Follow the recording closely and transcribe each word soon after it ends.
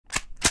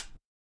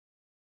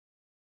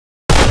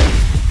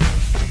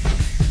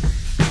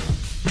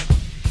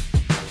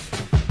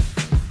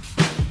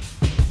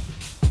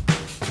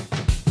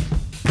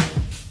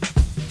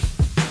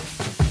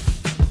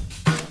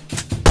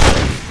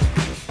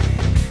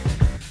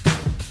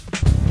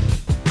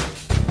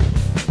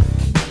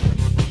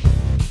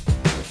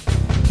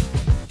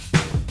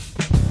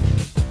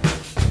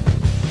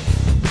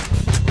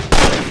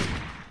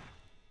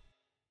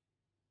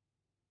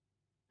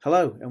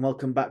Hello and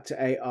welcome back to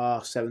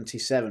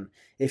AR77.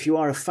 If you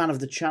are a fan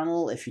of the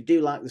channel, if you do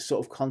like the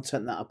sort of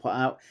content that I put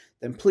out,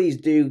 then please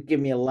do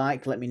give me a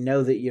like. Let me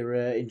know that you're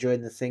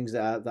enjoying the things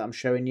that I'm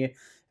showing you.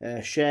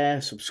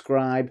 Share,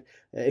 subscribe.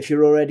 If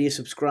you're already a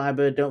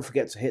subscriber, don't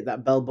forget to hit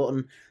that bell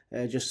button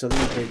just so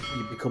that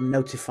you become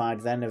notified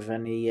then of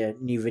any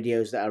new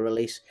videos that I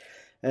release.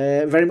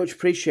 Very much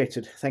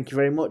appreciated. Thank you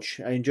very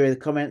much. I enjoy the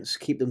comments.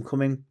 Keep them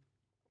coming.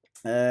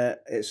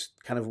 It's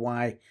kind of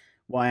why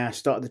I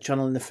started the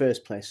channel in the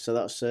first place. So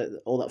that's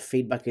all that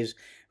feedback is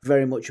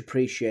very much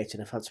appreciated.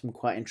 I've had some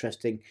quite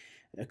interesting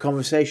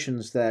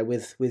conversations there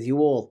with you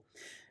all.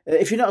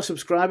 If you're not a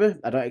subscriber,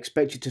 I don't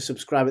expect you to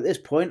subscribe at this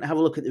point. Have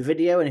a look at the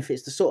video, and if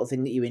it's the sort of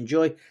thing that you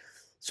enjoy,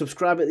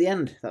 subscribe at the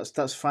end.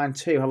 That's fine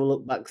too. Have a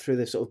look back through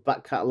the sort of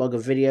back catalogue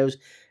of videos,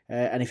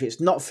 and if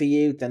it's not for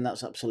you, then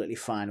that's absolutely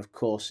fine. Of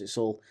course, it's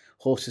all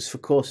horses for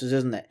courses,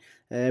 isn't it?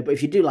 But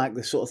if you do like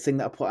the sort of thing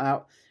that I put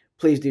out,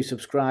 please do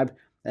subscribe.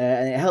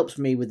 And it helps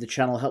me with the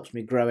channel, helps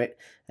me grow it,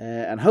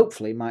 and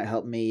hopefully might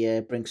help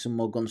me bring some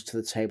more guns to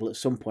the table at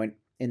some point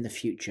in the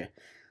future.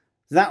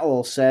 That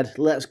all said,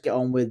 let's get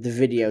on with the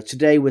video.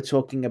 Today we're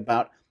talking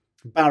about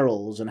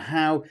barrels and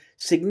how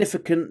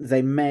significant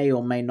they may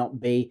or may not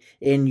be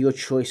in your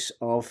choice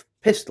of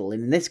pistol.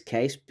 In this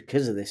case,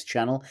 because of this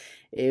channel,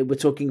 we're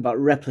talking about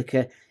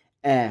replica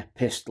air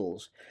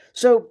pistols.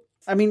 So,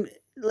 I mean,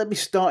 let me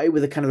start it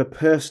with a kind of a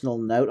personal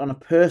note. On a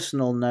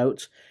personal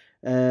note,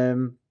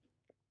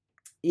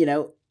 you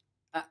know,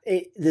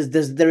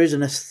 there is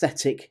an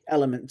aesthetic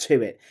element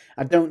to it.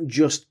 I don't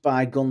just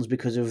buy guns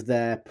because of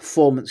their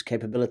performance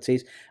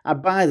capabilities. I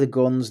buy the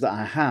guns that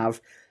I have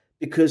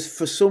because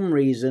for some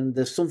reason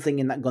there's something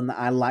in that gun that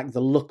I like the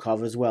look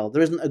of as well.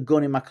 There isn't a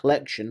gun in my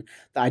collection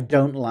that I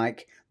don't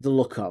like the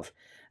look of.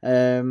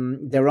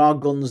 There are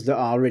guns that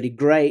are really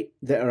great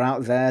that are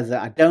out there that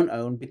I don't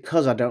own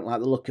because I don't like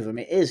the look of them.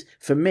 It is,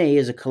 for me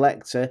as a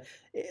collector,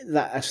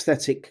 that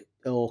aesthetic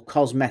or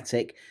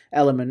cosmetic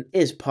element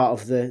is part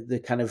of the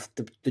kind of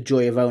the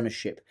joy of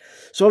ownership.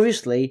 So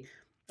obviously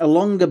a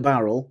longer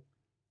barrel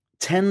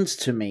tends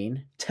to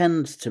mean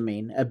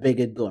a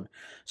bigger gun.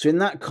 So in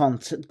that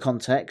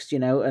context, you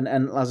know, and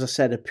as I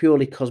said, a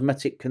purely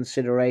cosmetic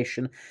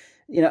consideration,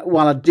 you know,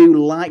 while I do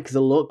like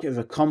the look of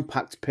a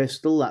compact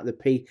pistol like the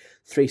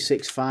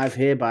P365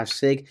 here by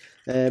SIG,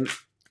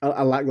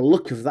 I like the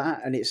look of that,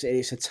 and it's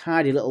a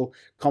tidy little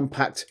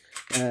compact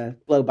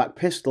blowback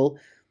pistol.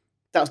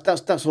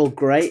 That's all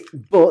great,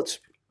 but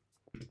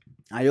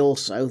I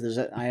also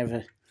I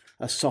have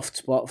a soft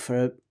spot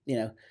for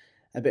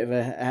a bit of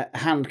a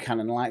hand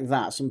cannon like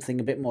that, something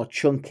a bit more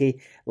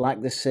chunky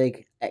like the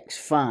SIG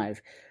X5.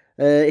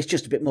 It's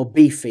just a bit more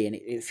beefy and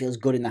it feels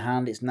good in the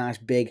hand. It's a nice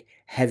big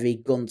heavy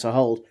gun to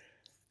hold,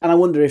 and I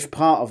wonder if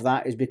part of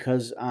that is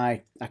because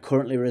I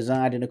currently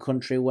reside in a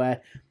country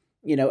where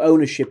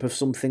ownership of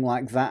something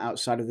like that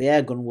outside of the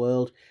airgun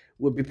world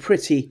would be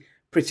pretty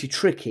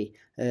tricky.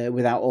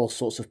 Without all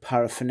sorts of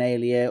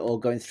paraphernalia or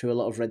going through a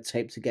lot of red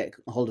tape to get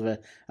hold of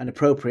an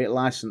appropriate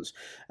license.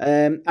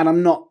 And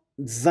I'm not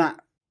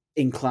that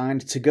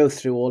inclined to go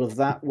through all of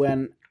that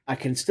when I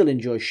can still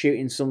enjoy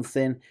shooting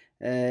something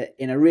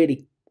in a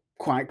really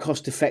quite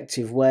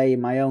cost-effective way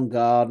in my own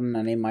garden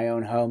and in my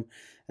own home.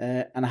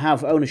 And I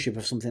have ownership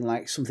of something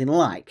like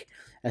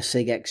a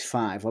SIG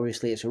X5.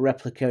 Obviously, it's a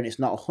replica and it's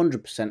not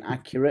 100%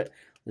 accurate.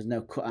 There's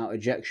no cut-out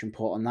ejection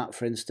port on that,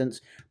 for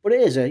instance. But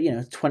it is a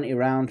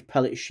 20-round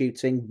pellet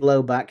shooting,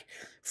 blowback,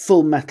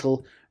 full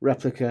metal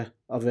replica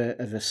of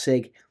a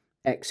SIG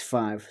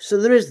X5. So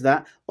there is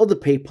that. Other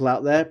people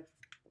out there,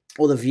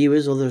 other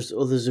viewers,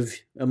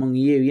 others among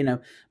you,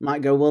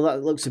 might go, well,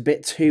 that looks a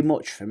bit too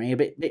much for me, a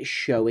bit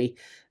showy,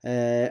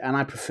 and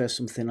I prefer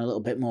something a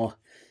little bit more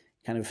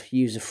kind of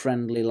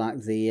user-friendly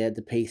like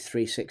the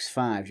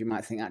P365. You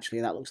might think,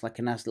 actually, that looks like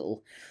a nice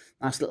little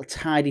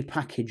tidy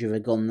package of a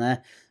gun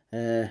there.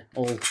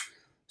 All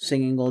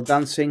singing, all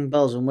dancing,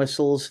 bells and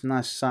whistles,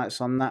 nice sights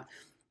on that.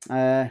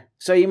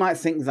 So you might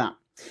think that.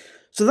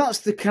 So that's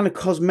the kind of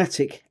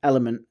cosmetic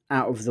element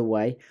out of the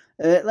way.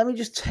 Let me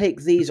just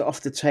take these off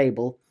the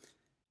table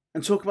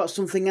and talk about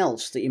something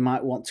else that you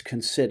might want to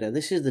consider.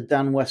 This is the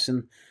Dan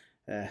Wesson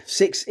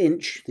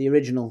 6-inch, the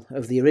original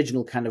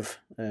kind of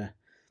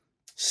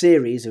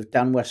series of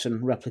Dan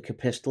Wesson replica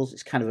pistols.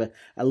 It's kind of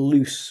a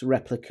loose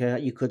replica,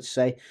 you could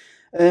say.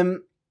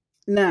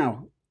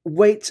 Now,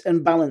 weight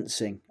and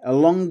balancing. A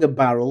longer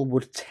barrel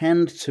would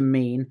tend to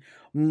mean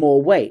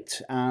more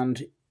weight,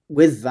 and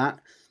with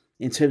that,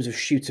 in terms of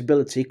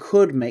shootability,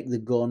 could make the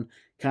gun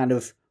kind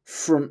of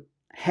front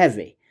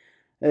heavy.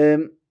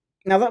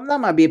 Now that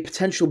might be a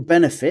potential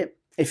benefit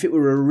if it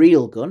were a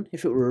real gun,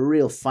 if it were a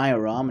real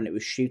firearm and it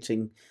was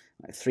shooting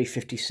like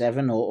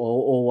 357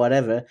 or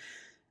whatever.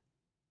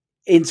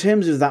 In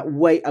terms of that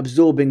weight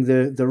absorbing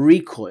the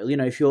recoil,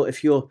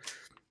 if you're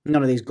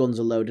none of these guns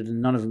are loaded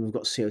and none of them have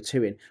got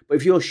CO2 in. But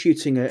if you're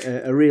shooting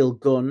a real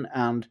gun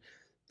and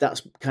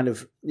that's kind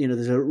of,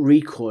 there's a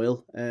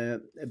recoil, a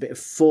bit of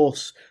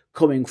force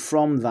coming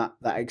from that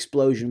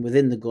explosion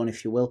within the gun,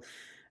 if you will,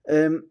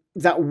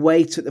 that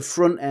weight at the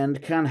front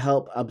end can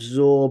help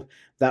absorb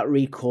that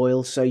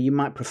recoil. So you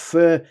might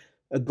prefer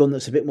a gun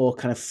that's a bit more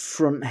kind of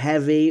front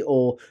heavy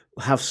or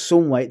have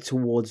some weight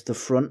towards the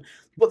front.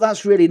 But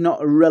that's really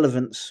not a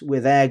relevance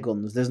with air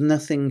guns. There's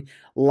nothing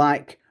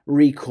like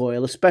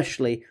recoil,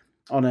 especially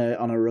on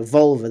a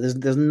revolver.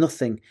 There's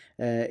nothing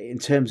in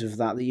terms of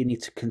that you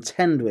need to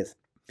contend with.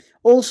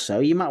 Also,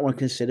 you might want to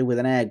consider with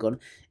an air gun,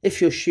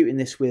 if you're shooting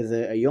this with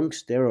a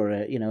youngster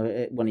or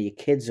one of your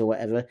kids or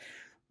whatever,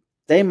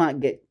 they might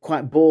get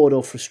quite bored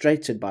or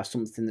frustrated by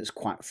something that's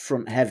quite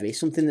front heavy,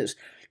 something that's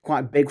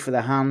quite big for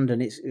the hand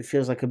and it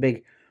feels like a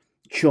big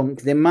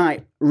chunk. They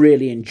might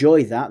really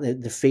enjoy that,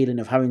 the feeling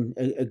of having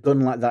a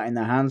gun like that in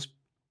their hands.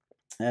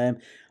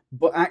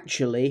 But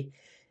actually,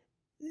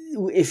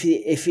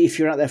 if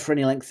you're out there for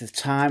any length of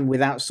time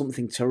without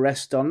something to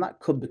rest on, that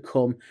could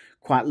become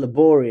quite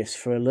laborious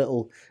for a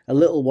little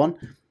one,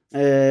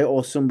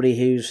 or somebody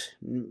who's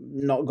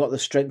not got the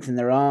strength in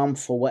their arm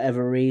for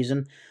whatever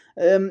reason.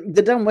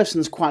 The Dan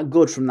Weston's quite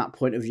good from that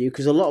point of view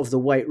because a lot of the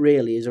weight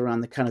really is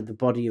around the kind of the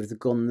body of the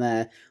gun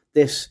there.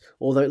 This,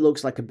 although it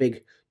looks like a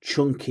big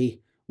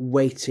chunky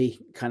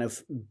weighty kind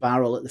of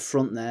barrel at the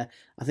front there,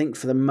 I think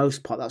for the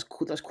most part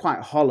that's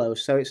quite hollow,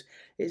 so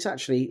it's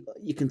actually,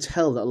 you can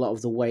tell that a lot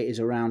of the weight is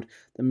around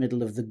the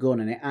middle of the gun,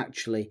 and it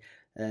actually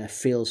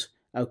feels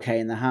okay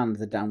in the hand,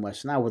 the Dan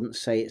Weston. I wouldn't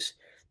say it's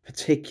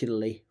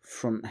particularly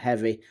front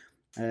heavy.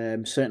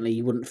 Certainly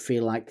you wouldn't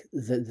feel like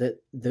the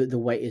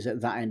weight is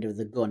at that end of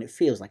the gun. It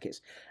feels like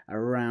it's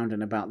around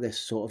and about this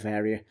sort of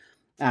area,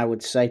 I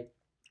would say.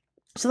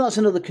 So that's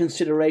another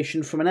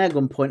consideration from an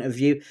airgun point of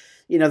view.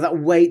 You know, that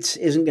weight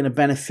isn't going to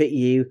benefit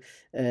you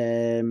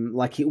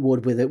like it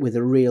would with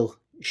a real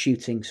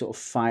shooting sort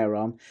of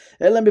firearm.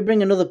 Let me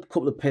bring another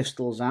couple of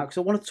pistols out because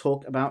I want to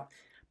talk about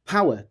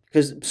power,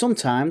 because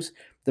sometimes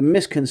the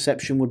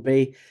misconception would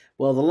be,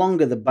 well, the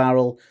longer the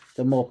barrel,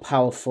 the more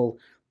powerful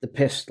the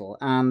pistol,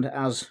 and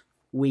as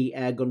we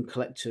airgun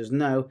collectors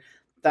know,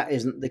 that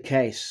isn't the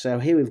case. So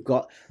here we've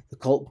got the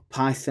Colt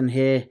Python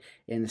here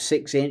in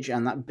 6-inch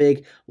and that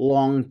big,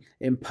 long,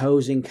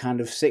 imposing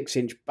kind of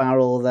 6-inch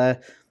barrel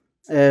there.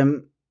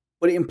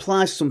 But it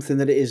implies something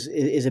that it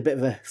is a bit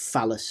of a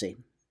fallacy.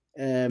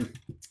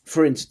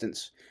 For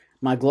instance,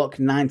 my Glock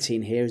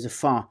 19 here is a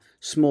far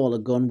smaller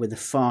gun with a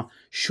far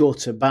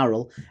shorter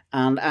barrel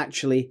and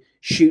actually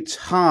shoots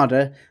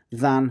harder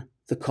than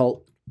the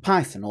Colt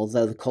Python,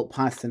 although the Colt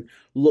Python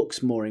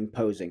looks more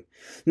imposing.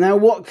 Now,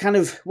 what kind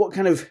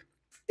of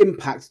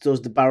impact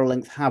does the barrel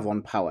length have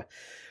on power?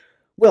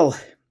 Well,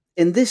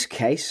 in this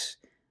case,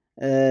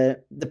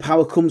 the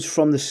power comes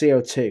from the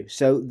CO2,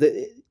 so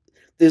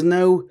there's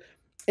no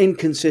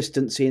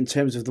inconsistency in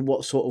terms of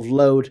what sort of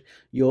load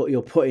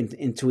you're putting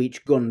into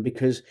each gun,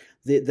 because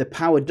the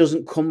power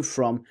doesn't come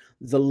from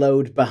the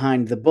load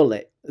behind the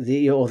bullet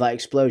or that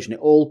explosion. It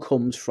all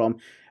comes from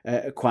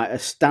quite a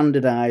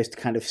standardized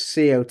kind of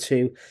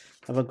CO2.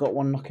 Have I got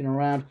one knocking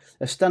around?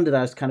 A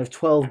standardized kind of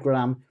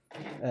 12-gram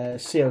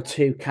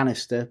CO2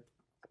 canister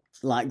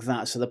like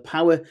that. So the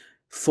power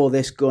for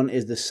this gun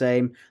is the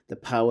same. The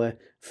power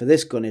for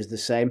this gun is the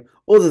same,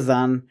 other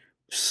than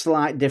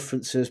slight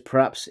differences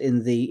perhaps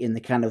in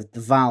the kind of the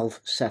valve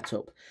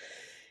setup.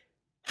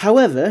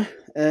 However,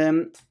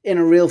 in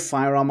a real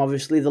firearm,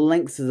 obviously the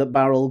length of the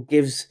barrel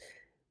gives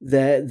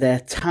their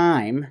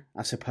time,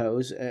 I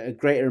suppose, a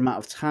greater amount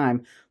of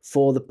time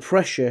for the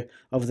pressure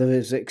of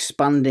those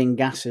expanding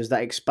gases,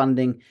 that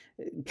expanding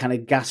kind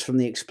of gas from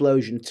the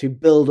explosion, to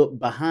build up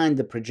behind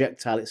the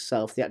projectile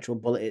itself, the actual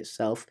bullet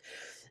itself.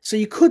 So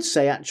you could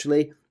say,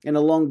 actually, in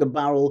a longer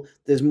barrel,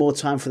 there's more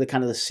time for the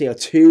kind of the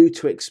CO2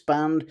 to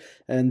expand,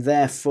 and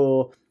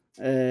therefore,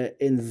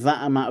 in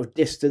that amount of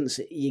distance,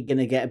 you're going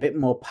to get a bit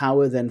more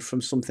power than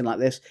from something like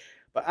this.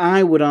 But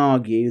I would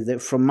argue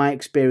that from my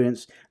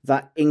experience,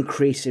 that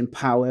increase in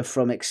power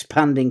from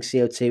expanding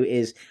CO2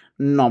 is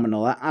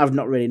nominal. I've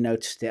not really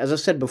noticed it. As I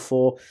said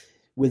before,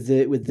 with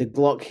the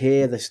Glock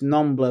here, this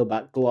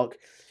non-blowback Glock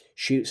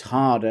shoots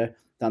harder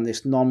than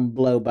this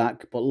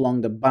non-blowback but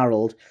longer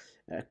barreled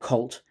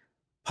Colt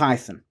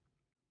Python.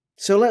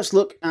 So let's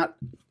look at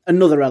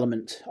another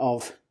element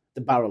of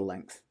the barrel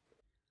length.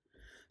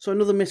 So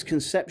another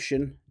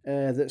misconception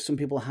that some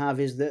people have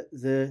is that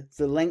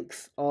the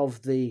length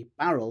of the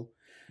barrel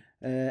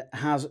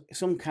has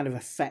some kind of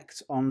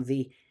effect on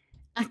the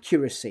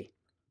accuracy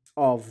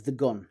of the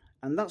gun,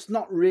 and that's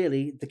not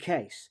really the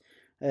case.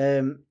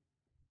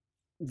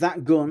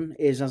 That gun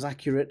is as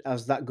accurate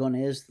as that gun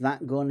is.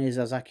 That gun is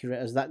as accurate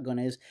as that gun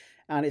is.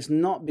 And it's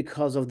not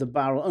because of the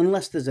barrel,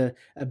 unless there's a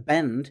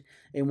bend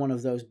in one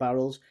of those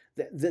barrels.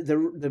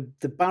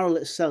 The barrel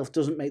itself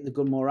doesn't make the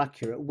gun more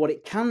accurate. What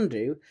it can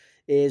do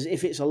is,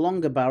 if it's a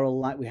longer barrel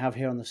like we have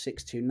here on the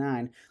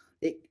 629,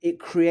 it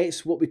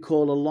creates what we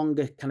call a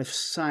longer kind of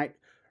sight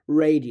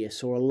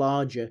radius, or a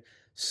larger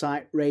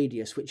sight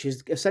radius, which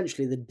is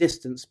essentially the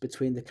distance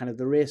between the kind of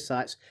the rear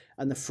sights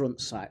and the front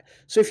sight.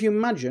 So if you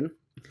imagine,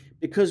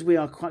 because we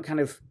are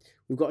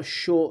we've got a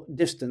short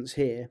distance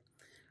here,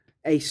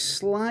 a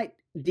slight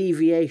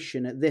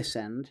deviation at this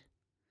end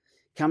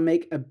can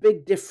make a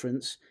big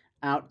difference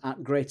out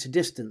at greater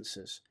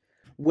distances.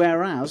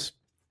 Whereas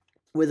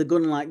with a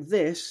gun like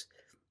this,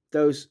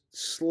 those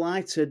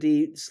slighter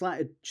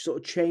sort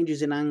of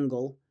changes in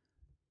angle,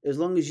 as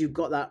long as you've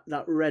got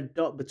that red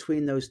dot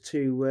between those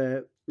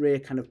two rear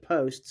kind of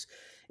posts,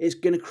 it's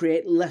going to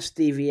create less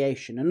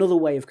deviation. Another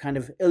way of kind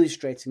of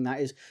illustrating that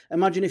is,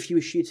 imagine if you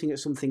were shooting at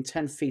something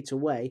 10 feet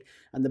away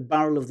and the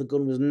barrel of the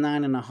gun was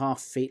 9.5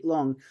 feet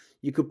long.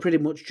 You could pretty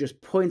much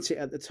just point it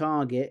at the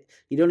target.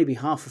 You'd only be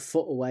half a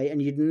foot away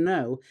and you'd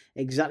know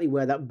exactly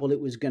where that bullet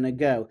was going to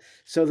go.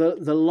 So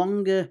the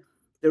longer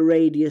the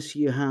radius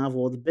you have,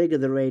 or the bigger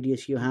the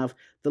radius you have,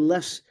 the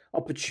less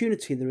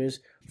opportunity there is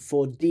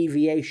for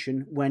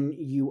deviation when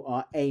you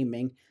are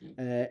aiming,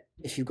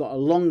 if you've got a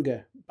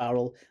longer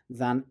barrel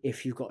than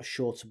if you've got a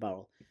shorter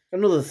barrel.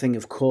 Another thing,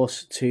 of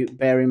course, to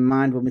bear in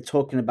mind when we're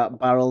talking about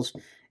barrels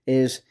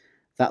is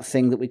that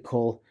thing that we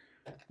call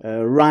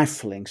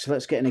rifling. So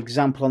let's get an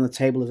example on the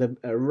table of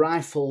a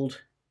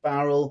rifled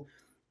barrel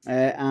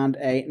and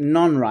a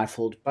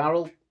non-rifled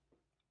barrel.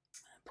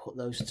 Put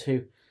those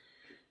two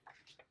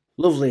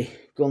lovely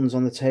guns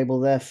on the table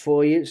there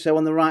for you. So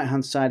on the right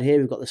hand side here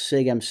we've got the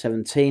SIG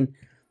M17.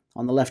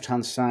 On the left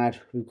hand side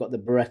we've got the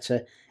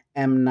Beretta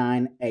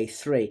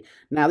M9A3.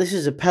 Now this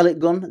is a pellet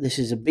gun, this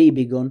is a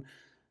BB gun.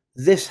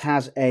 This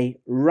has a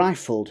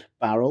rifled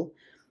barrel,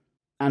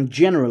 and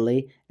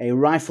generally a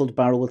rifled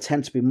barrel will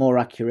tend to be more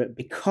accurate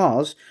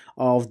because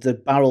of the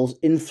barrel's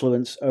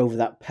influence over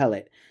that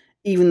pellet.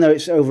 Even though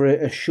it's over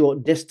a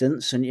short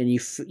distance, and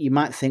you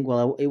might think,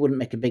 well, it wouldn't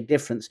make a big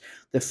difference.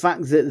 The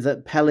fact that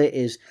that pellet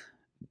is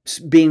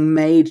being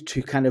made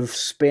to kind of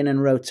spin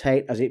and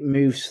rotate as it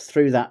moves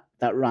through that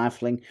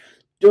rifling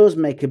does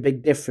make a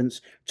big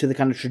difference to the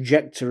kind of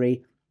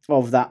trajectory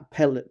of that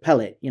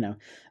pellet.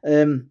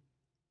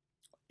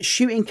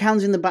 Shooting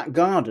cans in the back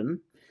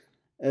garden,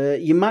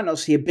 you might not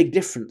see a big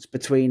difference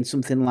between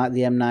something like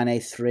the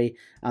M9A3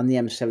 and the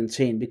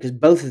M17, because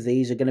both of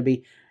these are going to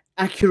be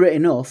accurate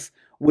enough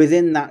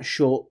within that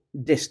short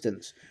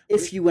distance.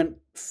 If you went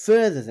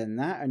further than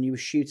that and you were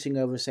shooting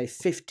over, say,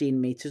 15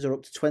 meters or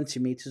up to 20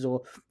 meters,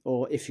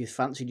 or if you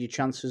fancied your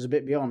chances a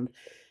bit beyond,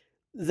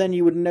 then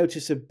you would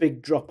notice a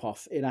big drop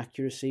off in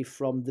accuracy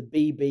from the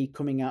BB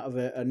coming out of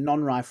a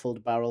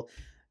non-rifled barrel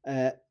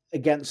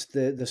against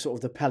the sort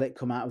of the pellet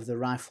come out of the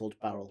rifled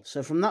barrel.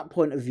 So from that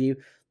point of view,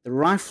 the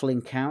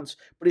rifling counts,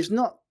 but it's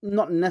not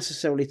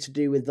necessarily to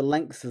do with the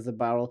length of the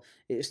barrel.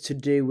 It's to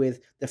do with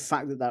the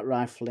fact that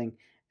rifling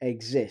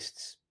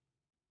exists.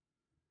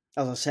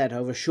 As I said,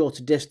 over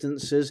shorter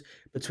distances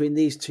between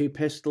these two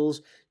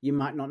pistols, you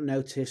might not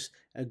notice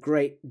a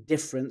great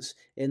difference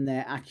in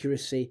their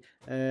accuracy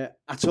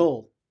at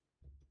all.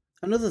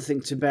 Another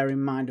thing to bear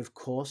in mind, of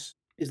course,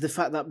 is the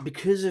fact that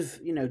because of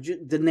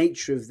the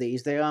nature of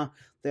these, they are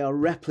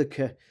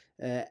replica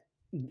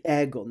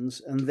air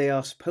guns, and they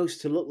are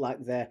supposed to look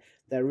like their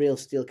real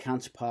steel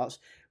counterparts.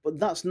 But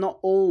that's not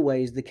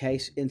always the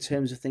case in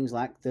terms of things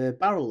like the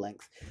barrel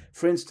length.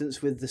 For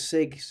instance, with the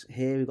SIGs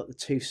here, we've got the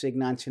two SIG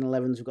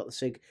 1911s, we've got the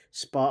SIG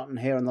Spartan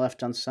here on the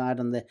left-hand side,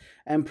 and the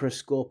Emperor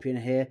Scorpion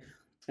here.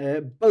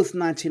 Both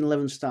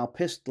 1911 style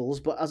pistols,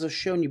 but as I've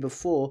shown you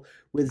before,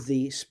 with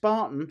the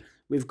Spartan,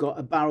 we've got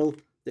a barrel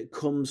that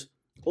comes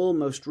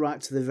almost right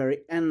to the very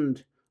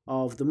end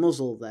of the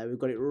muzzle there. We've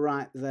got it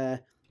right there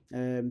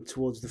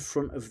towards the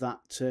front of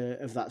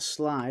that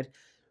slide,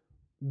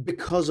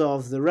 because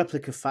of the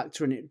replica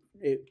factor and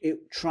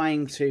it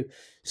trying to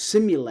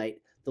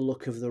simulate the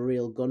look of the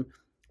real gun.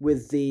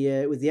 With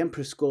the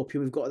Emperor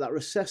Scorpion, we've got that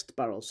recessed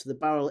barrel, so the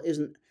barrel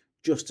isn't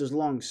just as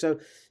long. So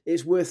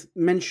it's worth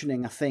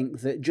mentioning, I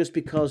think, that just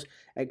because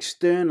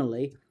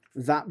externally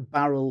that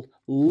barrel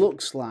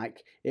looks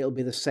like it'll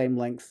be the same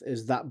length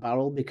as that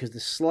barrel because the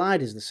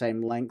slide is the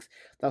same length,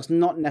 that's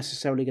not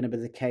necessarily going to be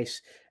the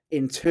case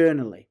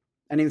internally.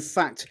 And in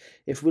fact,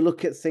 if we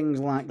look at things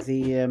like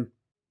the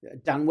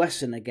Dan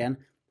Wesson again,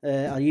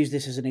 I'll use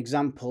this as an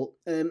example.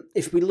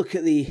 If we look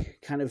at the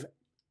kind of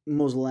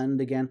muzzle end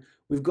again,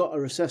 we've got a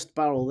recessed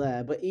barrel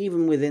there, but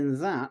even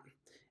within that,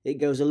 it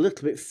goes a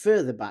little bit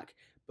further back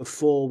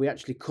before we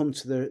actually come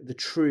to the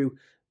true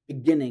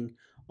beginning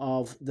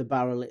of the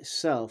barrel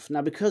itself.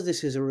 Now, because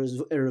this is a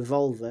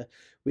revolver,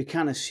 we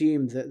can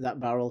assume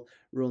that barrel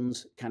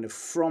runs kind of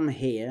from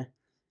here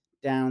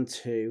down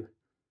to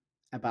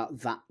about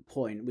that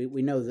point.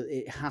 We know that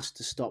it has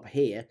to stop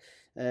here,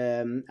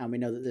 and we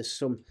know that there's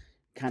some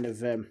kind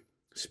of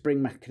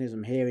spring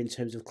mechanism here in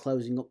terms of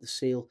closing up the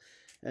seal,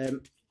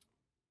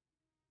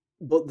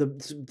 but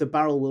the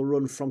barrel will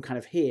run from kind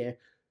of here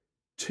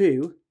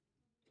to,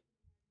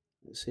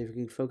 let's see if we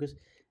can focus,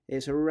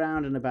 it's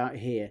around and about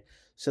here.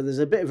 So there's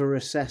a bit of a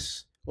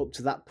recess up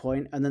to that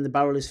point, and then the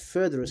barrel is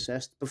further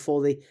recessed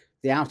before the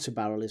outer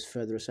barrel is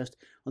further recessed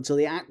until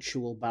the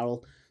actual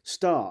barrel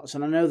starts.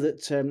 And I know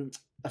that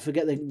I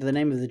forget the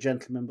name of the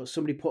gentleman, but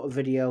somebody put a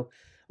video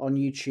on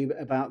YouTube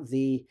about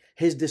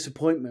his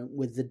disappointment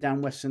with the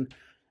Dan Wesson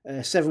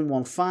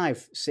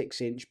 715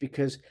 6-inch,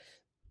 because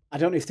I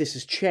don't know if this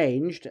has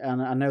changed,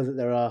 and I know that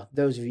there are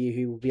those of you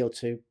who will be able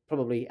to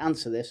probably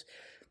answer this,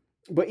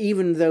 But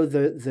even though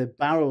the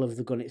barrel of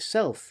the gun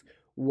itself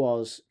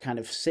was kind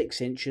of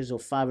 6 inches or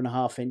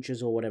 5.5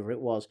 inches or whatever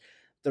it was,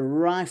 the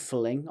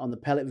rifling on the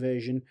pellet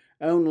version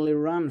only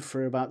ran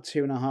for about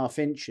 2.5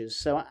 inches.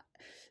 So,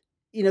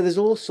 you know, there's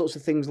all sorts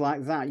of things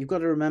like that. You've got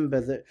to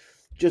remember that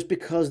just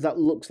because that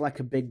looks like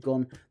a big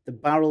gun, the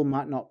barrel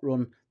might not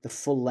run the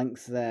full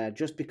length there.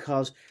 Just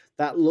because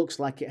that looks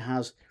like it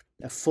has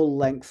a full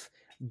length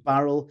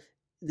barrel,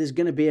 there's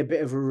going to be a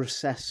bit of a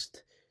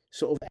recessed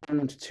sort of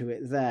end to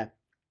it there.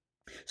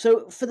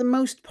 So for the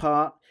most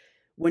part,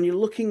 when you're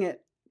looking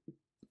at,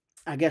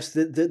 I guess,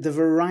 the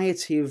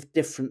variety of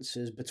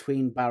differences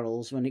between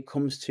barrels when it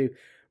comes to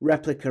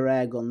replica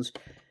air guns,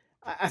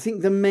 I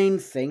think the main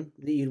thing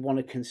that you'd want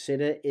to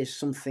consider is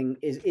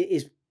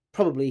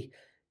probably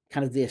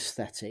kind of the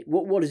aesthetic.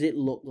 What does it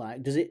look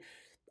like?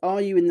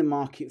 Are you in the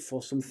market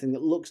for something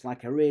that looks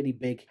like a really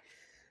big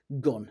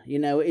gun? You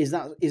know, is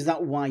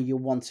that why you're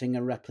wanting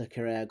a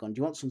replica air gun? Do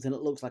you want something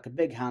that looks like a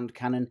big hand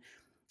cannon?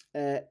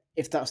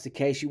 If that's the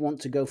case, you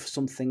want to go for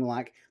something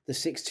like the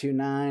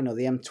 629 or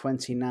the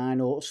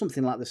M29 or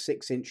something like the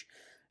 6-inch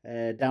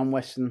Down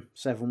Western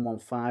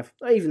 715,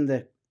 or even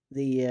the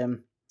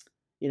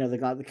you know,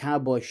 the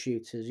cowboy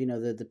shooters, you know,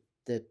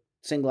 the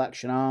single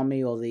action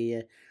army or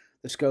the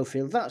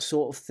Schofield, that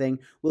sort of thing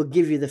will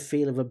give you the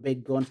feel of a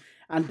big gun.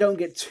 And don't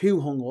get too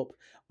hung up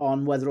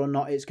on whether or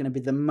not it's going to be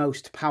the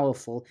most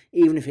powerful,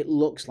 even if it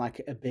looks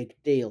like a big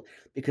deal,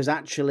 because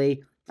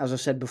actually, as I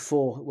said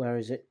before, where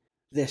is it?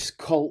 This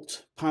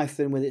Colt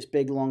Python with its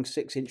big long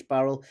 6-inch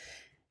barrel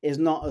is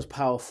not as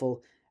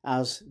powerful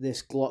as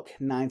this Glock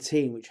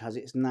 19, which has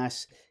its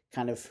nice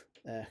kind of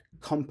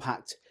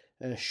compact,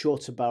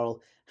 shorter barrel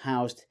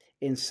housed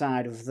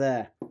inside of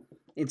there.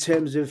 In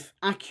terms of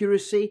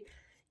accuracy,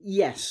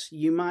 yes,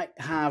 you might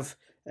have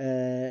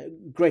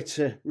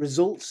greater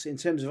results in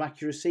terms of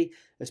accuracy,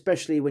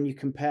 especially when you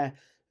compare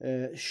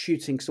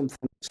shooting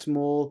something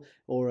small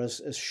or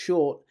as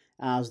short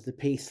as the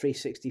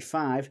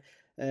P365.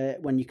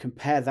 When you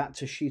compare that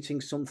to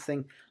shooting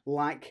something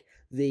like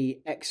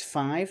the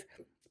X5,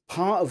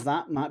 part of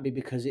that might be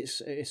because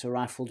it's a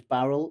rifled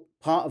barrel,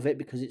 part of it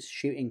because it's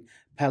shooting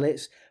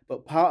pellets,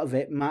 but part of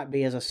it might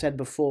be, as I said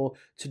before,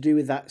 to do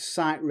with that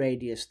sight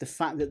radius, the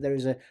fact that there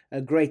is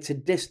a greater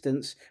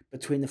distance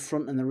between the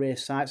front and the rear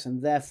sights,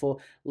 and therefore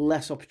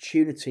less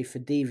opportunity for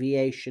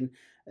deviation.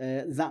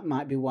 That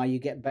might be why you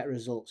get better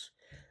results.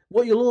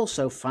 What you'll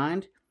also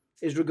find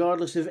is,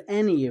 regardless of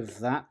any of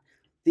that,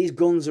 these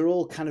guns are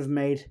all kind of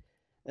made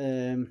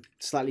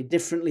slightly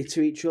differently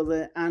to each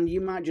other, and you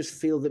might just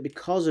feel that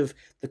because of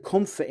the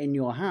comfort in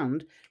your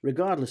hand,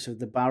 regardless of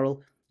the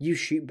barrel, you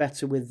shoot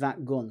better with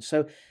that gun.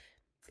 So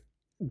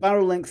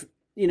barrel length,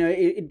 you know,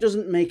 it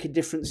doesn't make a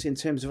difference in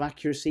terms of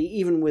accuracy,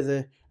 even with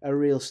a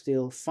real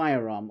steel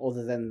firearm,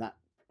 other than that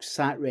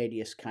sight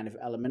radius kind of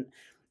element.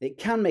 It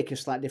can make a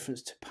slight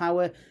difference to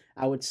power.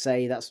 I would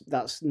say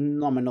that's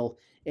nominal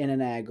in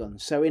an air gun.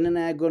 So in an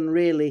air gun,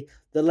 really,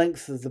 the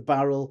length of the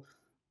barrel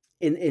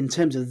in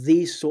terms of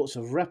these sorts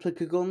of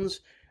replica guns,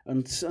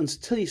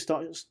 until you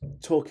start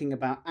talking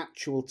about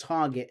actual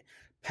target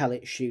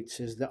pellet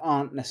shooters that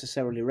aren't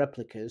necessarily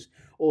replicas,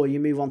 or you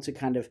move on to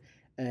kind of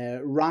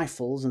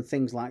rifles and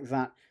things like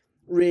that,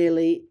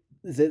 really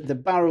the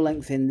barrel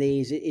length in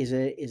these is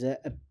a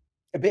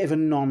bit of a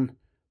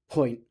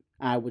non-point,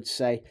 I would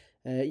say.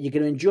 You're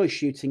going to enjoy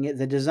shooting it.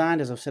 They're designed,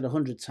 as I've said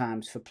 100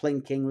 times, for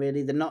plinking,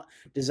 really. They're not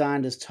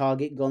designed as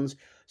target guns.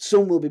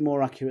 Some will be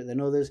more accurate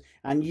than others,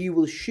 and you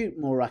will shoot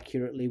more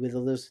accurately with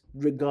others,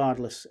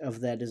 regardless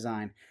of their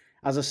design.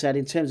 As I said,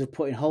 in terms of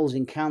putting holes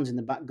in cans in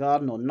the back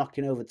garden, or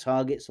knocking over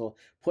targets, or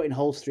putting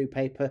holes through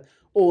paper,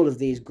 all of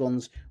these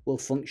guns will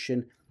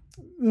function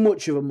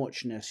much of a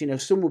muchness. You know,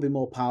 some will be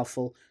more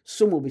powerful,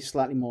 some will be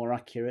slightly more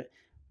accurate,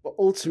 but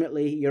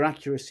ultimately your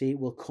accuracy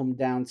will come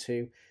down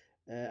to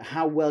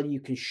how well you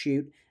can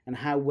shoot and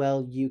how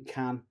well you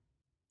can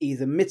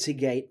either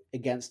mitigate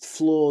against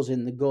flaws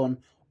in the gun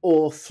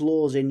or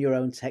flaws in your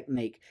own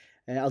technique.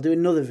 I'll do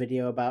another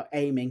video about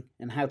aiming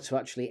and how to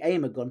actually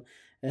aim a gun,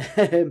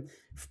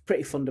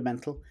 pretty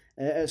fundamental,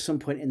 at some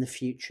point in the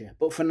future.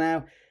 But for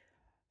now,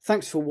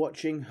 thanks for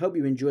watching. Hope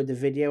you enjoyed the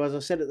video. As I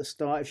said at the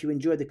start, if you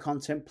enjoyed the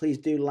content, please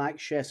do like,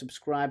 share,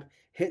 subscribe,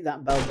 hit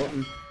that bell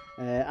button.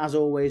 As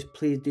always,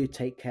 please do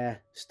take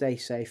care, stay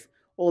safe,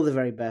 all the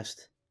very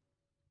best.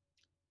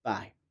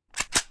 Bye.